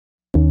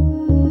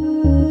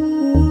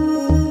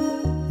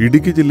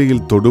ഇടുക്കി ജില്ലയിൽ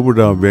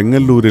തൊടുപുഴ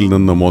വെങ്ങല്ലൂരിൽ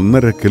നിന്നും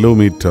 1.5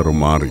 കിലോമീറ്റർ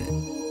മാറി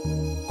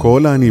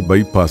കോലാനി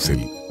ബൈപ്പാസിൽ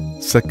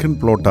സെക്കൻഡ്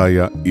പ്ലോട്ടായ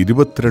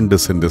 22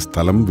 സെന്റ്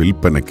സ്ഥലം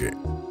വിൽപ്പനയ്ക്ക്.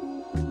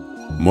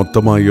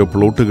 മൊത്തമായോ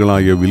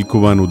പ്ലോട്ടുകളായോ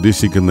വിൽക്കുവാൻ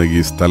ഉദ്ദേശിക്കുന്ന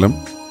ഈ സ്ഥലം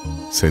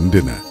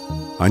സെന്റിന്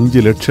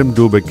 5 ലക്ഷം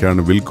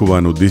രൂപയ്ക്കാണ്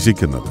വിൽക്കുവാൻ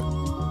ഉദ്ദേശിക്കുന്നത്.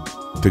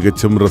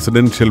 തികച്ചും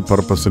റെസിഡൻഷ്യൽ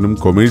പർപ്പസിനും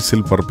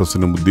കൊമേഴ്സ്യൽ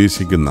പർപ്പസിനും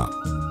ഉദ്ദേശിക്കുന്ന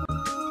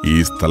ഈ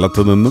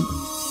സ്ഥലത്തു നിന്നും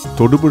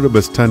തൊടുപുഴ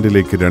ബസ്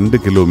സ്റ്റാൻഡിലേക്ക് 2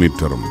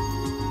 കിലോമീറ്ററും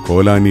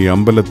കോലാനി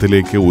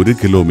അമ്പലത്തിലേക്ക് 1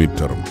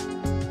 കിലോമീറ്ററും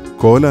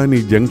കോലാനി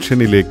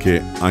ജംഗ്ഷനിലേക്ക്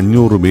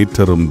 500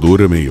 മീറ്ററും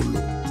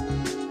ദൂരമേയുള്ളൂ.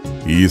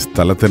 ഈ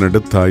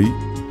സ്ഥലത്തിനടുത്തായി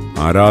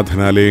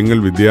ആരാധനാലയങ്ങൾ,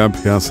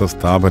 വിദ്യാഭ്യാസ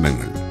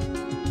സ്ഥാപനങ്ങൾ,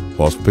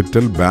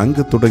 ഹോസ്പിറ്റൽ,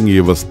 ബാങ്ക്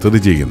തുടങ്ങിയവ സ്ഥിതി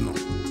ചെയ്യുന്നു.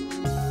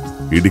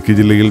 ഇടുക്കി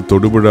ജില്ലയിൽ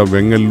തൊടുപുഴ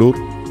വെങ്ങല്ലൂർ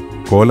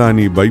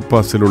കോലാനി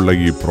ബൈപ്പാസിലുള്ള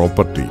ഈ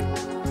പ്രോപ്പർട്ടി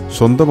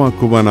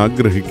സ്വന്തമാക്കുവാൻ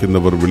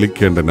ആഗ്രഹിക്കുന്നവർ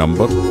വിളിക്കേണ്ട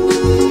നമ്പർ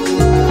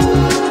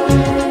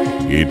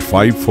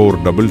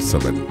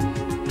 8547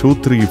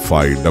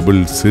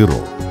 23500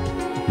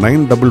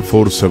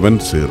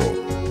 94470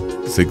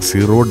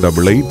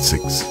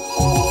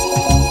 60886.